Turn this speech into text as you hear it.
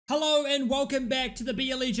Hello and welcome back to the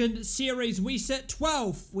Be a Legend series. We sit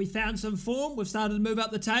 12th. We found some form. We've started to move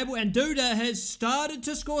up the table and Duda has started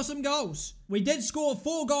to score some goals. We did score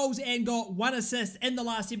 4 goals and got 1 assist in the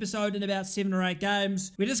last episode in about 7 or 8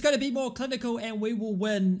 games. We're just going to be more clinical and we will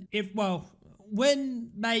win.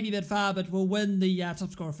 Win maybe a bit far, but we'll win the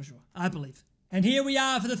top scorer for sure, I believe. And here we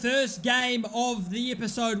are for the first game of the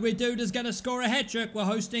episode where Duda's going to score a hat-trick. We're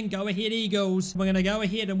hosting Go Ahead Eagles. We're going to go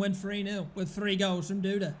ahead and win 3-0 with 3 goals from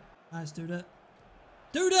Duda. Nice, Duda.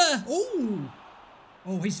 Duda! Ooh!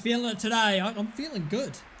 Oh, he's feeling it today. I'm feeling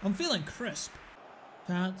good. I'm feeling crisp.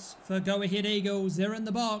 Chance for Go Ahead Eagles. They're in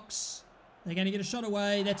the box. They're going to get a shot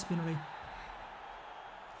away. That's a penalty.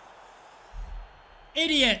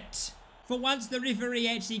 Idiot! For once, the referee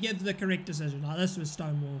actually gives the correct decision. Oh, this was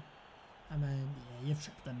Stonewall. I mean, yeah, you've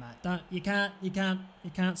tripped them, mate. You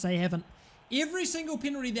can't say you haven't. Every single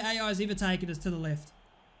penalty the AI's ever taken is to the left.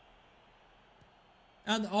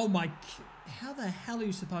 And oh my, how the hell are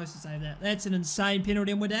you supposed to save that? That's an insane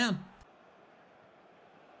penalty and we're down.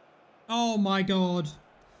 Oh my god.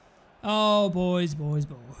 Oh, boys.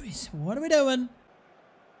 What are we doing?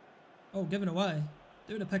 Oh, giving away.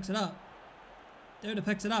 Duda picks it up. Duda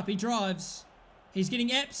picks it up. He drives. He's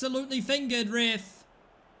getting absolutely fingered, ref.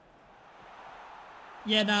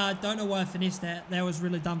 Yeah, nah, don't know why I finessed that. That was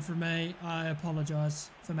really dumb for me. I apologise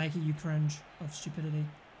for making you cringe of stupidity.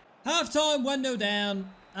 Half-time, 1-0 down.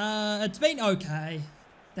 It's been okay.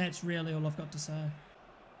 That's really all I've got to say.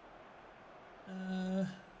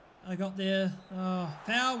 I got there. Oh,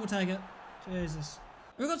 foul, we'll take it. Jesus.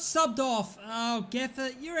 We got subbed off. Oh, Gaffer,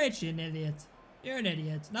 you're actually an idiot. You're an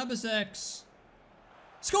idiot. Number 6.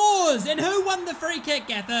 Scores! And who won the free kick,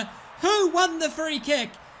 Gaffer? Who won the free kick?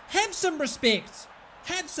 Have some respect.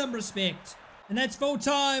 Have some respect. And that's full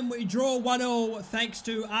time. We draw 1-0 thanks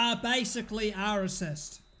to basically our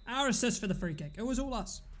assist. Our assist for the free kick. It was all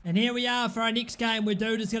us. And here we are for our next game where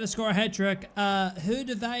Duda's going to score a hat-trick.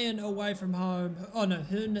 Herdevayan away from home. Oh no,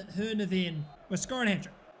 Hernevayan. We're scoring a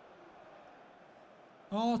hat-trick.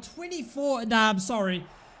 Oh, 24. Nah, I'm sorry.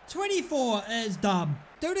 24 is dumb.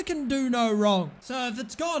 Duda can do no wrong. So if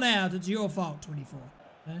it's gone out, it's your fault, 24.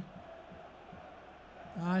 Okay?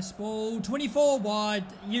 Nice ball. 24 wide.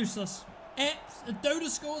 Useless. If Duda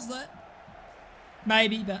scores that,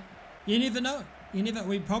 maybe, but you never know.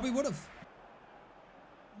 We probably would have.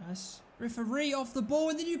 Nice. Referee off the ball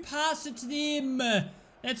and then you pass it to them.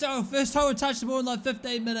 That's our first time we touched the ball in like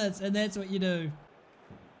 15 minutes and that's what you do.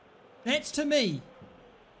 That's to me.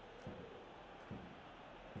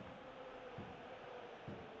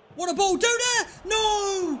 What a ball. Duda!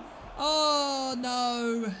 No! Oh,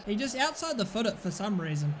 no. He just outside the foot it for some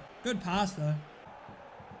reason. Good pass, though.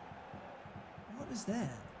 What is that?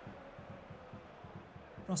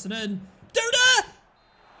 Cross it in. Duda!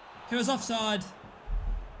 He was offside.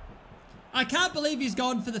 I can't believe he's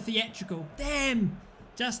gone for the theatrical. Damn.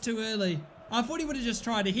 Just too early. I thought he would have just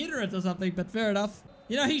tried to header it or something, but fair enough.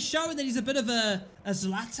 You know, he's showing that he's a bit of a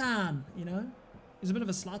Zlatan, you know? He's a bit of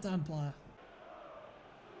a Zlatan player.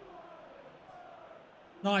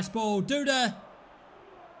 Nice ball. Duda.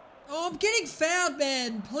 Oh, I'm getting fouled,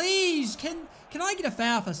 man. Please. Can I get a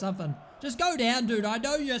foul for something? Just go down, dude. I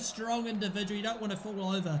know you're a strong individual. You don't want to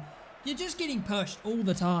fall over. You're just getting pushed all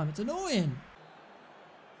the time. It's annoying.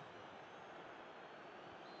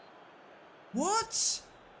 What?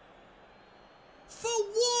 For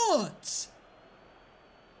what?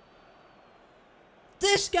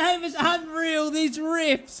 This game is unreal. These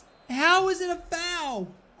refs. How is it a foul?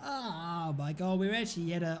 Oh my god, we actually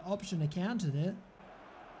had an option to counter there.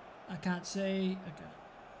 I can't see. Okay.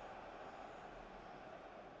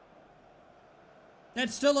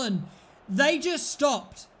 That's still in. They just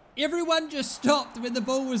stopped. Everyone just stopped when the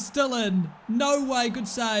ball was still in. No way, good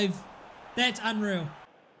save. That's unreal.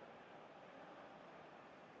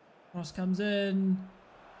 Cross comes in.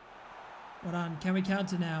 Well done. Can we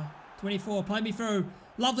counter now? 24, play me through.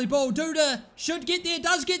 Lovely ball. Duda should get there,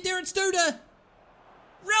 does get there. It's Duda.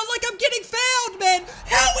 Round like I'm getting fouled, man.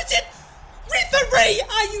 How is it? Referee,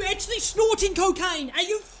 are you actually snorting cocaine? Are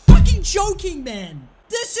you fucking joking, man?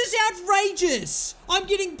 This is outrageous. I'm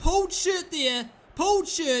getting pulled shirt there. Pulled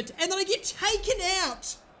shirt. And then I get taken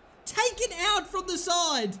out. Taken out from the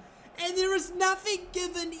side. And there is nothing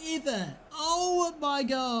given ever. Oh my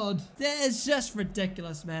god. That is just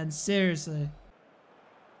ridiculous, man. Seriously.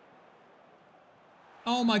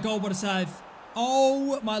 Oh my god, what a save.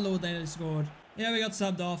 Oh my lord, they scored. Yeah, we got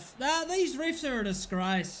subbed off. Nah, these refs are a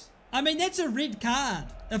disgrace. I mean, that's a red card,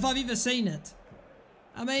 if I've ever seen it.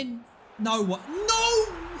 I mean, no what? No!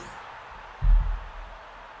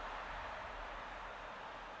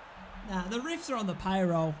 Nah, the refs are on the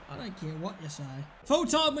payroll. I don't care what you say. Full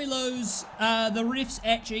time we lose. The refs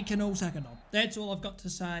actually can all suck it on. That's all I've got to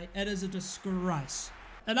say. It is a disgrace.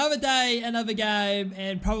 Another day, another game,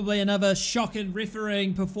 and probably another shocking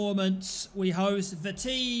refereeing performance. We host the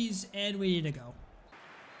Tees, and we need a goal.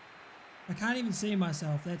 I can't even see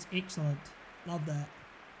myself. That's excellent. Love that.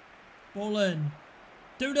 Ball in.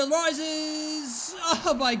 Duda rises.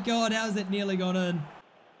 Oh my god, how's that nearly gone in?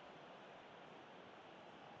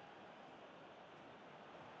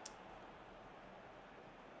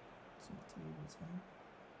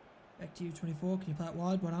 Back to you, 24. Can you play it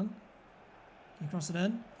wide? Well done. Can you cross it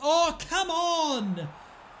in? Oh, come on!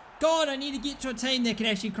 God, I need to get to a team that can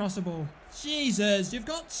actually cross the ball. Jesus, you've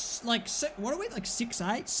got like, what are we, like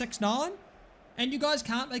 6'8", 6'9"? And you guys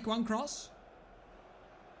can't make one cross?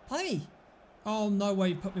 Play me. Oh, no way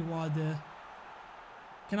you put me wide there.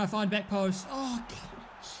 Can I find back post? Oh,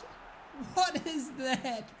 gosh. What is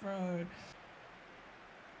that, bro?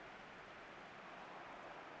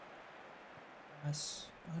 Nice.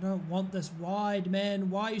 I don't want this wide,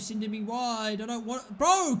 man. Why are you sending me wide? I don't want...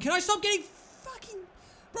 Bro, can I stop getting fucking...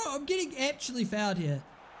 Bro, I'm getting actually fouled here.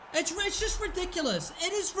 It's just ridiculous.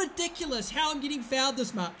 It is ridiculous how I'm getting fouled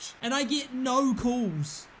this much. And I get no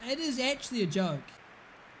calls. It is actually a joke.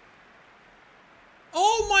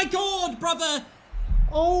 Oh my god, brother.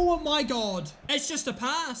 Oh my god. It's just a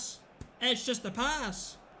pass. It's just a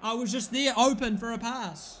pass. I was just there open for a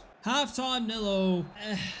pass. Half-time 0-0.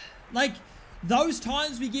 Like... Those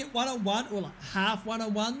times we get one-on-one or like half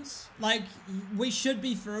one-on-ones, like we should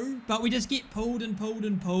be through, but we just get pulled and pulled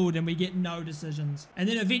and pulled and we get no decisions. And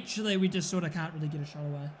then eventually we just sort of can't really get a shot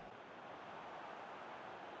away.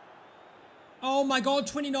 Oh my god,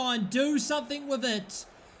 29, do something with it.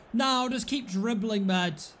 No, I'll just keep dribbling,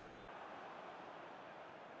 mate.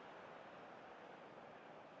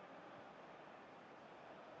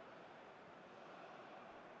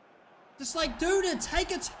 Just like, dude,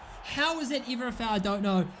 take it. How is that ever a foul? I don't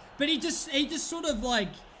know. But he just sort of like,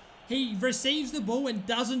 he receives the ball and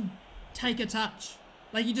doesn't take a touch.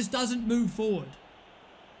 Like he just doesn't move forward.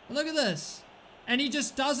 And look at this. And he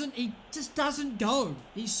just doesn't go.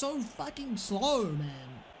 He's so fucking slow, man.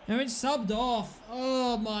 And it's subbed off.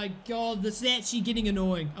 Oh my god, this is actually getting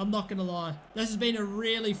annoying. I'm not gonna lie. This has been a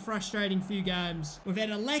really frustrating few games. We've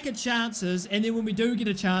had a lack of chances, and then when we do get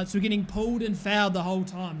a chance, we're getting pulled and fouled the whole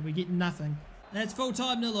time. We get nothing. That's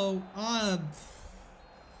full-time 0-0. I've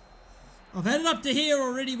had it up to here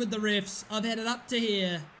already with the refs. I've had it up to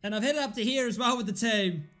here. And I've had it up to here as well with the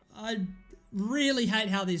team. I really hate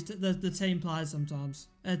how the team plays sometimes.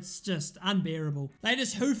 It's just unbearable. They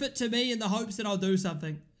just hoof it to me in the hopes that I'll do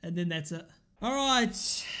something. And then that's it.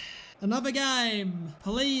 Alright. Another game.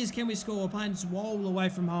 Please can we score? We're playing Swole away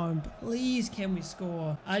from home. Please can we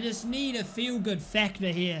score? I just need a feel-good factor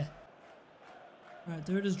here. Alright,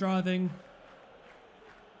 Duda's driving.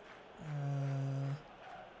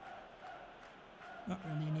 Not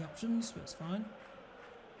really any options, but it's fine.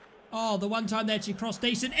 Oh, the one time they actually crossed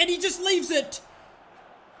decent, and he just leaves it!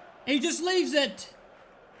 He just leaves it!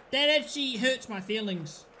 That actually hurts my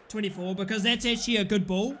feelings, 24, because that's actually a good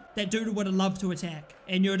ball that Duda would have loved to attack,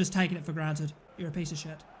 and you're just taking it for granted. You're a piece of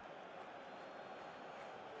shit.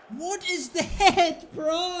 What is that,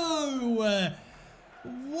 bro?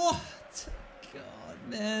 What? God,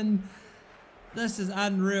 man. This is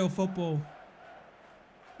unreal football.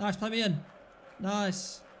 Nice, play me in.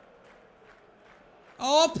 Nice.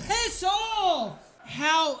 Oh, piss off!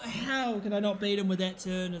 How can I not beat him with that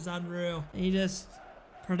turn? Is unreal. He just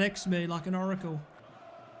predicts me like an oracle.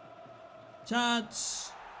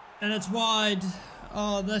 Chance. And it's wide.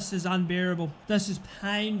 Oh, this is unbearable. This is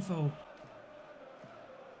painful.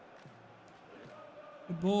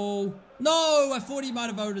 Good ball. No, I thought he might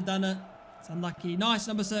have overdone it. It's unlucky. Nice,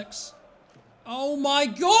 number 6. Oh my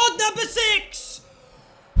god, number 6!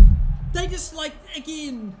 They just, like,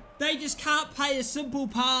 again, they just can't play a simple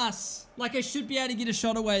pass. Like, I should be able to get a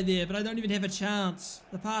shot away there, but I don't even have a chance.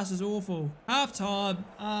 The pass is awful. Half time.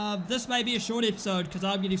 This may be a short episode because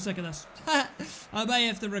I'm getting sick of this. I may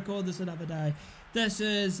have to record this another day. This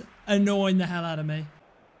is annoying the hell out of me.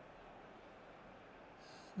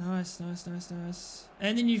 Nice, nice, nice, nice.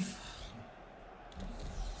 And then you've...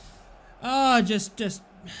 Oh, just...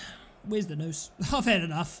 Where's the noose? I've had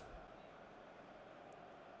enough.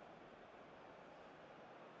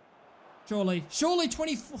 Surely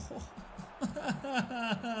 24.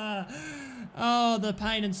 Oh, the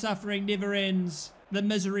pain and suffering never ends. The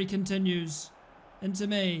misery continues. Into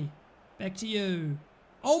me. Back to you.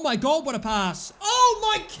 Oh my god, what a pass. Oh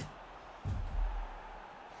my...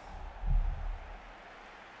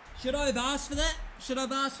 Should I have asked for that? Should I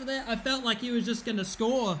have asked for that? I felt like he was just going to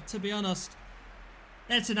score, to be honest.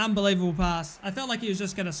 That's an unbelievable pass. I felt like he was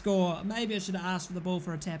just going to score. Maybe I should have asked for the ball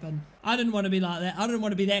for a tap-in. I didn't want to be like that. I didn't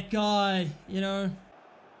want to be that guy, you know.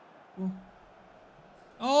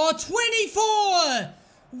 Oh, 24!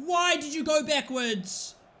 Why did you go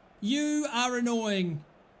backwards? You are annoying.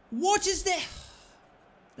 What is that?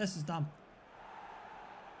 This is dumb.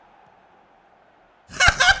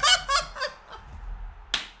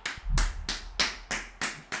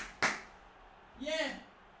 Yeah,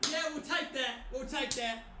 we'll take that. We'll take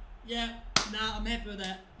that. Yeah, nah, I'm happy with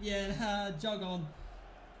that. Yeah, jog on.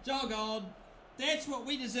 Jog on. That's what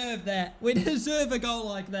we deserve that. We deserve a goal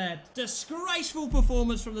like that. Disgraceful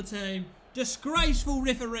performance from the team. Disgraceful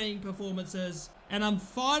refereeing performances. And I'm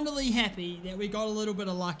finally happy that we got a little bit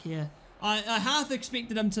of luck here. I half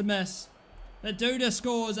expected him to miss. But Duda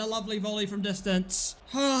scores a lovely volley from distance.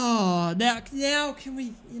 Oh, now can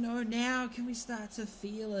we, now can we start to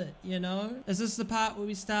feel it, Is this the part where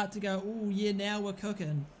we start to go, oh yeah, now we're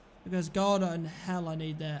cooking? Because God in hell, I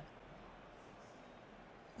need that.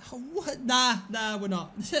 Oh, what? Nah, we're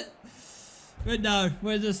not. But no,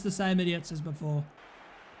 we're just the same idiots as before.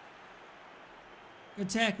 Good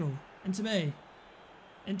tackle. Into me.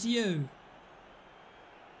 Into you.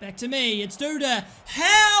 Back to me. It's Duda.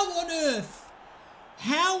 How on earth?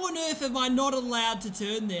 How on earth am I not allowed to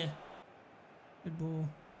turn there? Good ball.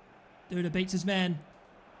 Duda beats his man.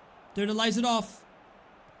 Duda lays it off.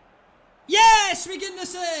 Yes! We get an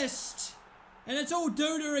assist! And it's all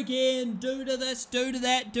Duda again. Duda this, Duda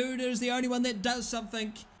that. Duda is the only one that does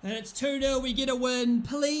something. And it's 2-0. We get a win.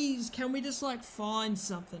 Please, can we just, find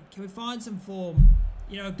something? Can we find some form?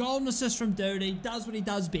 Golden assist from Duda. He does what he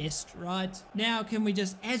does best, right? Now, can we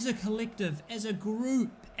just, as a collective, as a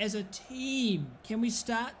group, as a team, can we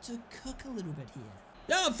start to cook a little bit here?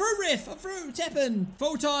 Yeah, I'm through, ref. I'm through. Tap in.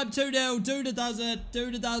 Full time, 2-0. Duda does it.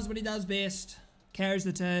 Duda does what he does best. Carries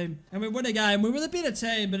the team. And we win a game. We were the better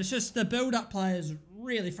team, but it's just the build-up play is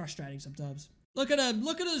really frustrating sometimes. Look at him.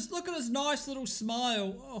 Look at his nice little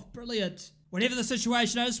smile. Oh, brilliant. Whatever the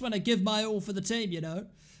situation, I just want to give my all for the team,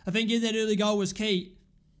 I think getting that early goal was key.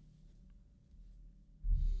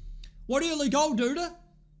 What early goal, Duda?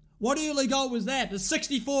 What early goal was that? It's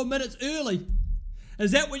 64 minutes early.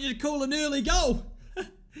 Is that what you'd call an early goal?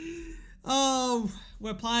 Oh,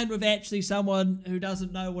 we're playing with actually someone who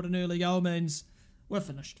doesn't know what an early goal means. We're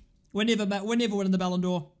finished. We're never winning the Ballon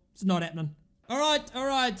d'Or. It's not happening. All right.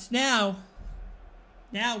 Now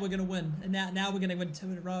we're going to win. And now we're going to win 2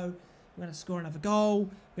 in a row. We're going to score another goal.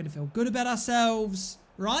 We're going to feel good about ourselves.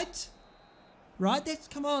 Right? Right?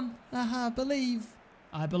 Come on. Believe.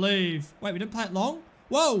 I believe. Wait, we didn't play it long?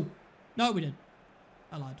 Whoa! No, we did.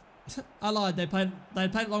 I lied. I lied. They played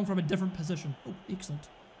it long from a different position. Oh, excellent.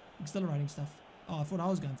 Exhilarating stuff. Oh, I thought I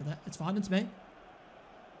was going for that. It's fine. It's me.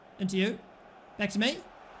 Into you. Back to me.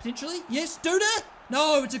 Potentially. Yes. Duda!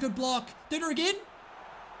 No, it's a good block. Duda again.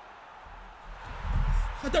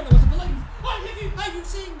 I don't know what to believe. Are you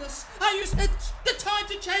seeing this? The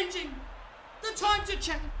times are changing. The times are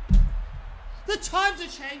changing. The times are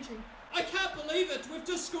changing. I can't believe it. We've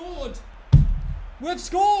just scored. We've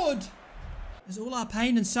scored. Is all our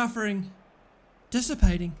pain and suffering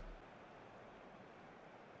dissipating?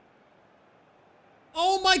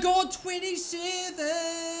 Oh my God,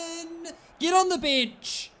 27. Get on the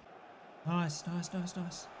bench. Nice.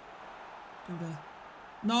 Duda.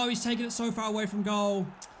 No, he's taking it so far away from goal.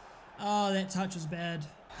 Oh, that touch was bad.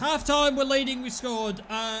 Half time, we're leading, we scored.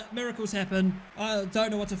 Miracles happen. I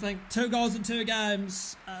don't know what to think. 2 goals in 2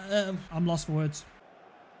 games. I'm lost for words.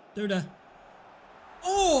 Duda.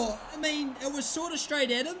 Oh, I mean, it was sort of straight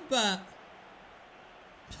at him, but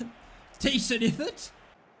decent effort.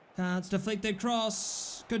 It's deflected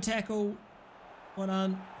cross. Good tackle. Well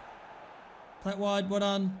done. Play it wide, well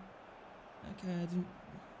done. Okay, I didn't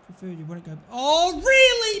prefer you wouldn't go. Oh,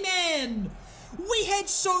 really, man? We had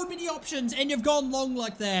so many options, and you've gone long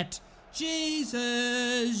like that.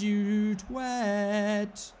 Jesus, you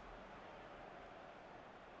twat.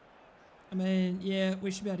 I mean, yeah, we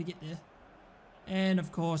should be able to get there. And,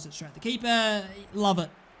 of course, it's straight at the keeper. Love it.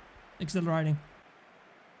 Exhilarating.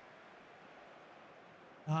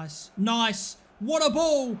 Nice. What a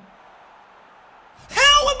ball.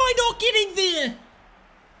 How am I not getting there?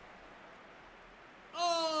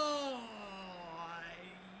 Oh.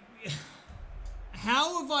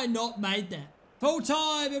 How have I not made that? Full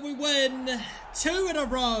time and we win 2 in a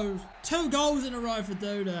row. 2 goals in a row for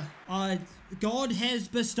Duda. God has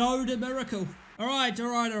bestowed a miracle. Alright.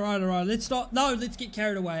 Let's not. No, let's get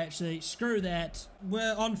carried away, actually. Screw that.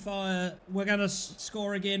 We're on fire. We're going to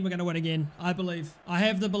score again. We're going to win again. I believe. I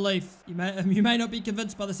have the belief. You may not be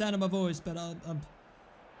convinced by the sound of my voice, but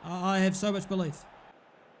I have so much belief.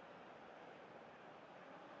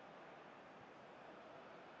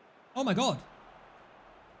 Oh my god.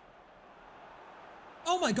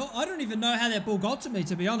 Oh my god. I don't even know how that ball got to me,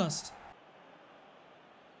 to be honest.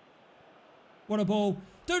 What a ball.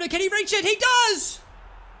 Duda, can he reach it? He does!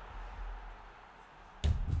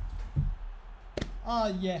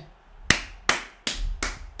 Oh, yeah.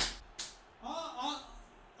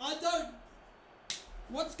 I don't...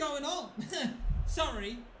 What's going on?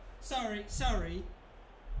 Sorry.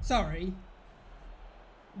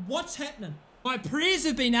 What's happening? My prayers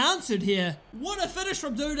have been answered here. What a finish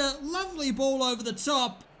from Duda. Lovely ball over the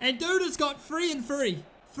top. And Duda's got 3 and 3.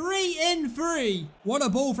 3 in 3. What a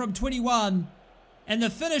ball from 21. And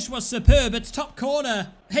the finish was superb. It's top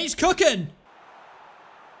corner. He's cooking.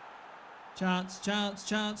 Chance.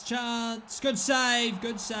 Good save.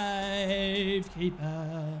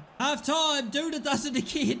 Keeper. Half time. Duda does it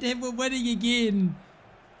again and we're winning again.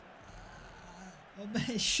 Oh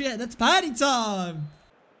man, shit. That's party time.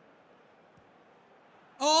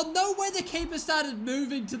 Oh, no way the keeper started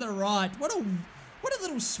moving to the right. What a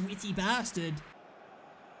little sweaty bastard.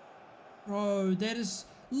 Bro, that is...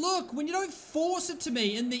 Look, when you don't force it to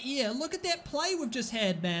me in the ear, look at that play we've just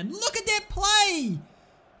had, man. Look at that play!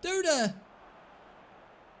 Duda.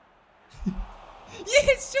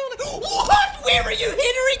 Yes, surely. What? Where are you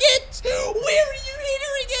headering it?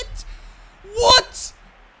 What?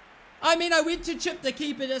 I mean, I went to chip the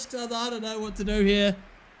keeper just because I don't know what to do here.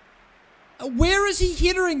 Where is he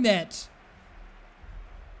headering that?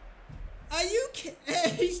 Are you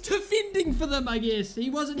he's defending for them, I guess. He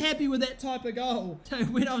wasn't happy with that type of goal. So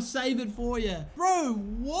when I'll save it for you. Bro,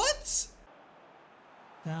 what?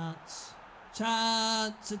 Chance,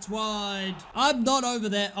 it's wide. I'm not over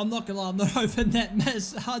that. I'm not gonna lie, I'm not over that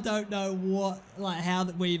miss. I don't know how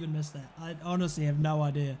that we even missed that. I honestly have no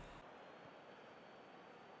idea.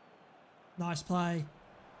 Nice play.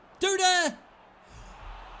 Duda!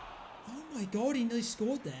 Oh my god, he nearly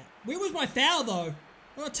scored that. Where was my foul though?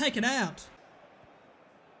 I got taken out.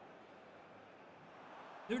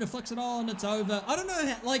 Duda flicks it on, it's over. I don't know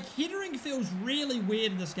how, like, headering feels really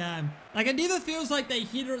weird in this game. Like, it never feels like they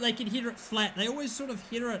can header it flat. They always sort of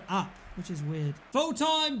header it up, which is weird. Full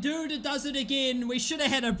time, Duda does it again. We should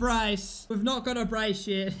have had a brace. We've not got a brace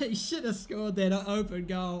yet. He should have scored that open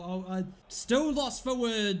goal. I still lost for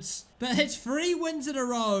words. But it's 3 wins in a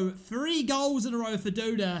row. 3 goals in a row for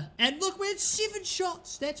Duda. And look, we had 7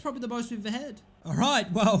 shots. That's probably the most we've ever had. All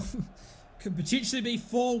right, well, could potentially be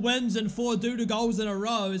 4 wins and 4 Duda goals in a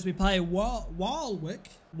row as we play Walwick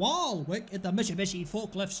at the Mitsubishi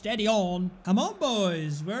Forklift Stadion. Come on,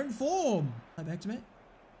 boys, we're in form. Back to me.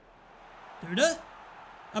 Duda?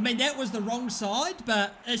 I mean, that was the wrong side,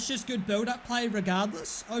 but it's just good build-up play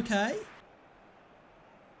regardless. Okay.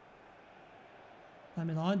 Play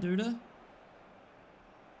me line, Duda.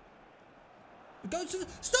 Go to the...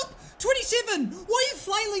 Stop! 27! Why are you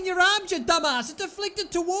flailing your arms, you dumbass? It deflected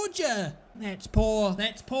towards you. That's poor.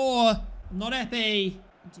 I'm not happy.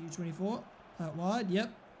 Into you, 24. Play it wide.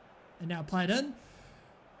 Yep. And now play it in.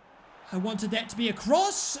 I wanted that to be a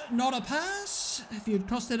cross, not a pass. If you'd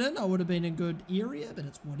crossed that in, I would have been in good area, but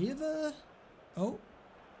it's whatever. Oh.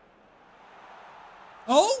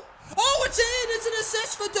 It's in! It's an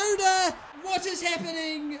assist for Duda! What is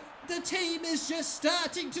happening? The team is just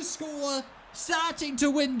starting to score. Starting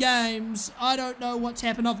to win games. I don't know what's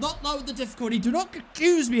happened. I've not lowered the difficulty. Do not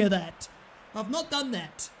accuse me of that. I've not done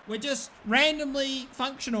that. We're just randomly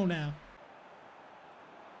functional now.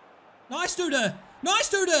 Nice, Duda.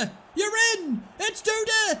 You're in. It's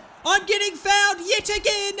Duda. I'm getting fouled yet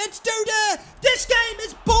again. It's Duda. This game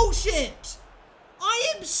is bullshit.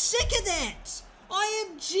 I am sick of that. I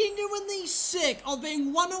am genuinely sick of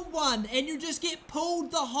being one-on-one and you just get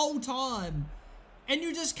pulled the whole time. And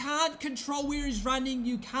you just can't control where he's running.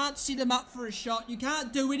 You can't set him up for a shot. You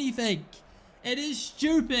can't do anything. It is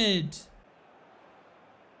stupid.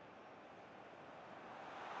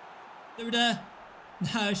 Duda.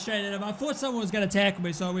 No, straight at him. I thought someone was going to tackle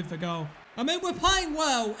me, so I went for goal. I mean, we're playing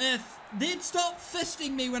well. If they'd stop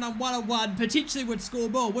fisting me when I'm one-on-one, potentially would score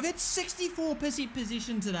more. We've had 64%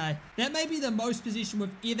 possession today. That may be the most possession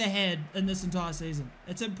we've ever had in this entire season.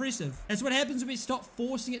 It's impressive. That's what happens when we stop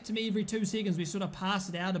forcing it to me every 2 seconds. We sort of pass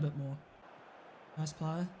it out a bit more. Nice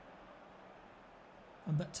player.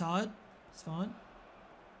 I'm a bit tired. It's fine.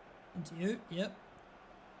 Into you. Yep.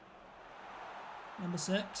 Number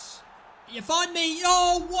 6. You find me.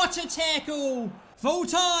 Oh, what a tackle. Full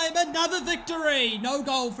time, another victory. No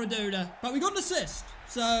goal for Duda, but we got an assist.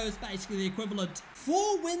 So it's basically the equivalent.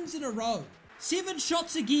 4 wins in a row. 7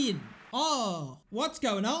 shots again. Oh, what's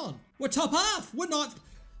going on? We're top half. We're not.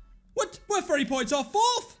 We're 3 points off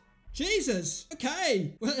 4th. Jesus.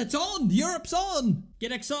 Okay. Well, it's on. Europe's on.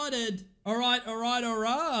 Get excited. All right.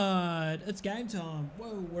 It's game time.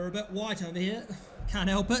 Whoa, we're a bit white over here. Can't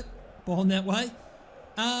help it. Born that way.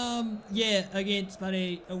 Yeah, against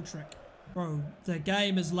bloody Ultric. Bro, the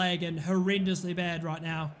game is lagging horrendously bad right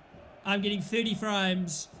now. I'm getting 30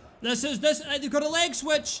 frames. They've got a lag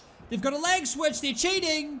switch. They're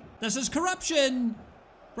cheating. This is corruption.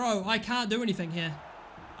 Bro, I can't do anything here.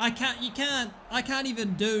 I can't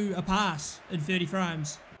even do a pass in 30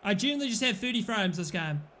 frames. I genuinely just have 30 frames this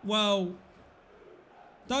game. Well,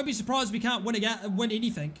 don't be surprised if we can't win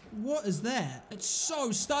anything. What is that? It's so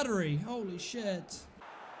stuttery. Holy shit.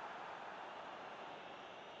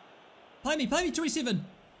 Play me, 27.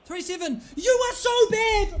 27. You are so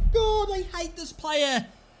bad. God, I hate this player.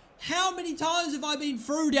 How many times have I been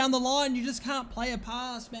through down the line? You just can't play a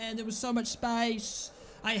pass, man. There was so much space.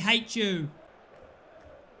 I hate you.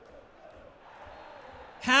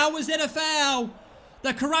 How was that a foul?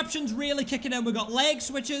 The corruption's really kicking in. We've got lag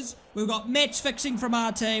switches. We've got match fixing from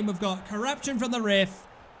our team. We've got corruption from the ref.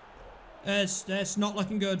 That's not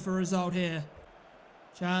looking good for a result here.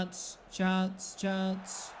 Chance.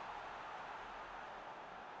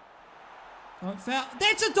 Oh, foul.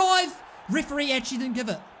 That's a dive. Referee actually didn't give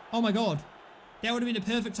it. Oh my god. That would have been a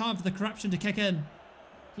perfect time for the corruption to kick in.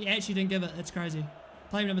 He actually didn't give it. That's crazy.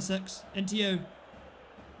 Play number 6. Into you.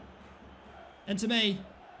 Into me.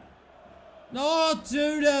 No,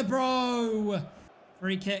 Duda, bro.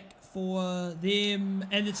 Free kick for them.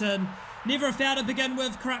 And it's in. Never a foul to begin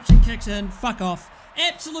with. Corruption kicks in. Fuck off.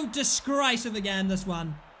 Absolute disgrace of a game, this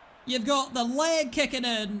one. You've got the lag kicking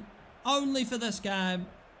in only for this game.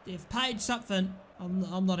 They've paid something.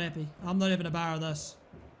 I'm not happy. I'm not having a bar of this.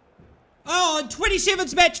 Oh, and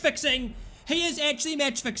 27's match fixing. He is actually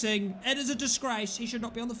match fixing. It is a disgrace. He should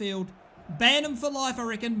not be on the field. Ban him for life, I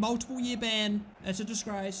reckon. Multiple year ban. It's a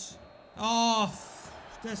disgrace. Oh,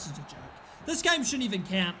 this is a joke. This game shouldn't even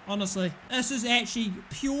count, honestly. This is actually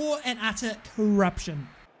pure and utter corruption.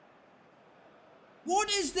 What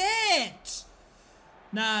is that?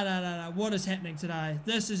 No. What is happening today?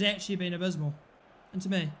 This has actually been abysmal. Into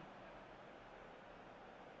me.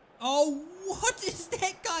 Oh, what is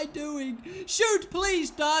that guy doing? Shoot, please,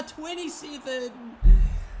 star 27.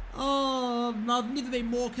 Oh, I've never been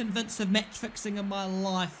more convinced of match fixing in my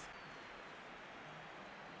life.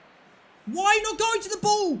 Why not going to the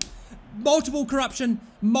ball? Multiple corruption,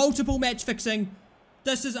 multiple match fixing.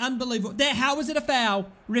 This is unbelievable. How is it a foul?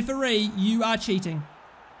 Referee, you are cheating.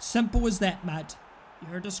 Simple as that, mate.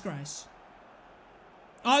 You're a disgrace.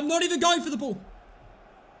 I'm not even going for the ball.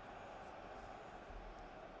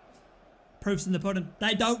 Proof's in the pudding.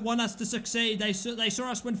 They don't want us to succeed. They saw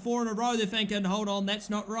us win 4 in a row. They're thinking, hold on, that's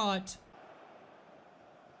not right.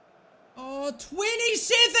 Oh,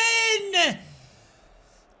 27!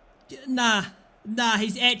 Nah,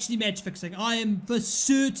 he's actually match fixing. I am for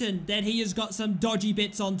certain that he has got some dodgy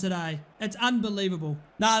bets on today. It's unbelievable.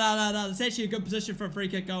 No. It's actually a good position for a free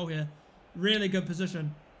kick goal here. Really good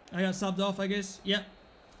position. I got subbed off, I guess. Yep.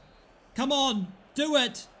 Come on, do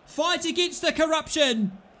it. Fight against the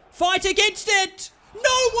corruption. Fight against it!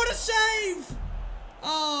 No, what a save!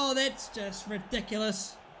 Oh, that's just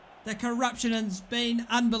ridiculous. The corruption has been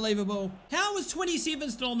unbelievable. How is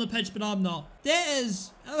 27 still on the pitch, but I'm not? That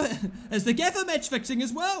is the gaffer match fixing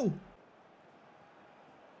as well.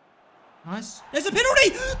 Nice. There's a penalty!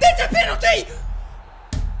 There's a penalty!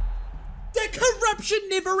 The corruption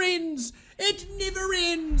never ends. It never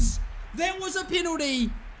ends. That was a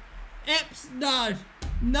penalty.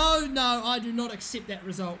 No, I do not accept that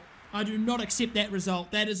result. I do not accept that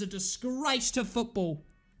result. That is a disgrace to football.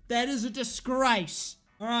 That is a disgrace.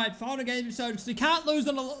 Alright, final game episode. So we can't lose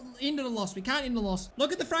on the end of the loss. We can't end the loss.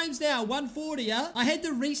 Look at the frames now. 140, yeah? I had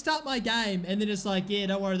to restart my game. And then it's like, yeah,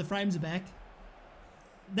 don't worry, the frames are back.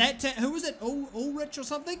 Who was it? Ulrich or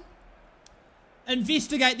something?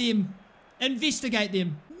 Investigate them. Investigate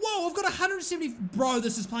them. Whoa, I've got 170. Bro,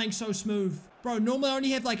 this is playing so smooth. Bro, normally I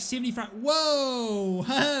only have like 70 frame. Whoa,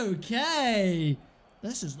 okay.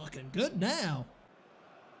 This is looking good now.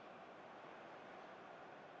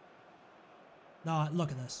 No,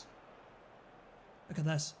 look at this. Look at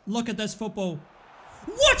this. Look at this football.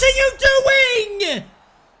 What are you doing?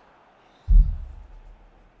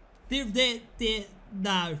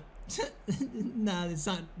 No. No, there's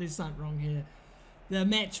something wrong here. The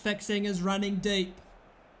match fixing is running deep.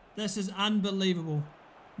 This is unbelievable.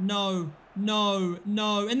 No, no,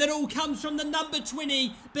 no. And that all comes from the number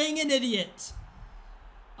 20 being an idiot.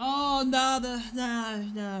 Oh,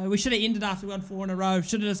 no. We should have ended after we won 4 in a row.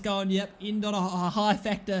 Should have just gone, yep, end on a high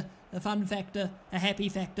factor, a fun factor, a happy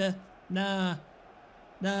factor. Nah.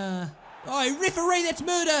 Oh, referee, that's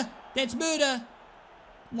murder. That's murder.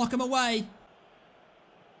 Lock him away.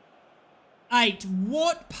 8.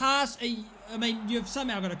 What pass are you... I mean, you've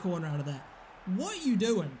somehow got a corner out of that. What are you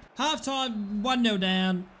doing? Half-time, 1-0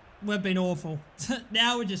 down. We've been awful.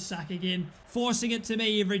 Now we just suck again. Forcing it to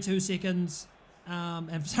me every 2 seconds.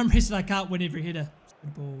 And for some reason I can't win every header.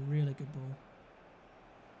 Good ball, really good ball.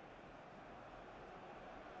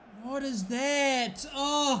 What is that?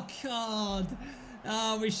 Oh, God.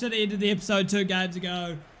 Oh, we should have ended the episode 2 games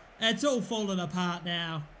ago. It's all falling apart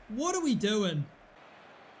now. What are we doing?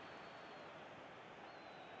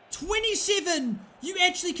 27! You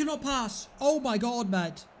actually cannot pass. Oh my God,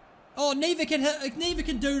 mate. Oh, neither can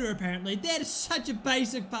Duda apparently. That is such a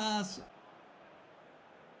basic pass.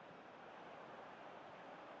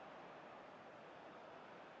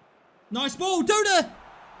 Nice ball, Duda!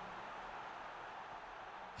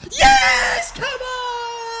 Yes! Come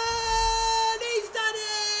on! He's done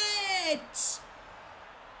it!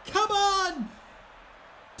 Come on!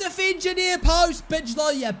 Defend your near post, bitch, low,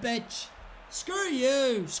 you bitch. Screw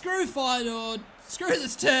you. Screw Feyenoord. Screw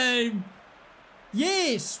this team.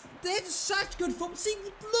 Yes, that's such good football. See,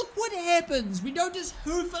 look what happens. We don't just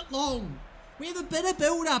hoof it long. We have a bit of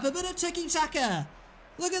build-up, a bit of tiki-taka.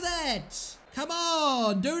 Look at that. Come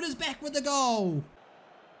on. Duda's back with the goal.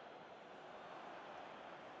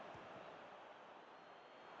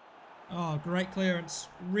 Oh, great clearance.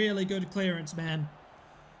 Really good clearance, man.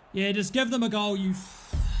 Yeah, just give them a goal, you...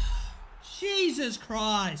 Jesus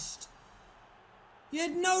Christ. You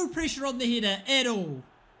had no pressure on the header at all.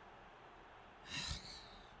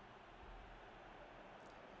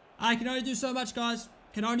 I can only do so much, guys.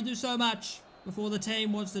 Can only do so much before the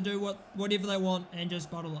team wants to do whatever they want and just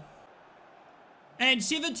bottle it. And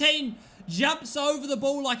 17 jumps over the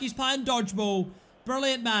ball like he's playing dodgeball.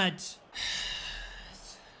 Brilliant, mate.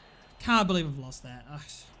 Can't believe we've lost that. Ugh.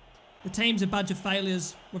 The team's a bunch of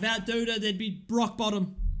failures. Without Duda, they'd be rock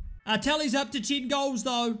bottom. Our tally's up to 10 goals,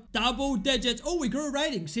 though. Double digits. Oh, we grew a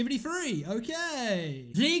rating. 73. Okay.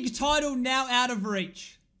 League title now out of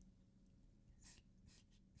reach.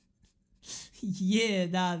 Yeah,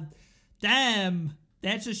 nah. Damn.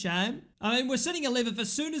 That's a shame. I mean, we're sitting 11th.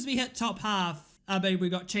 As soon as we hit top half, I mean, we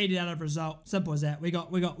got cheated out of result. Simple as that. We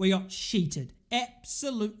got cheated.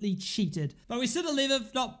 Absolutely cheated. But we sit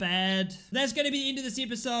 11th, not bad. That's going to be the end of this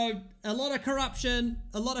episode. A lot of corruption,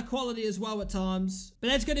 a lot of quality as well at times.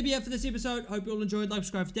 But that's going to be it for this episode. Hope you all enjoyed. Like,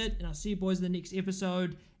 subscribe if you did. And I'll see you boys in the next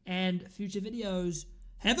episode and future videos.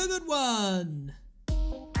 Have a good one.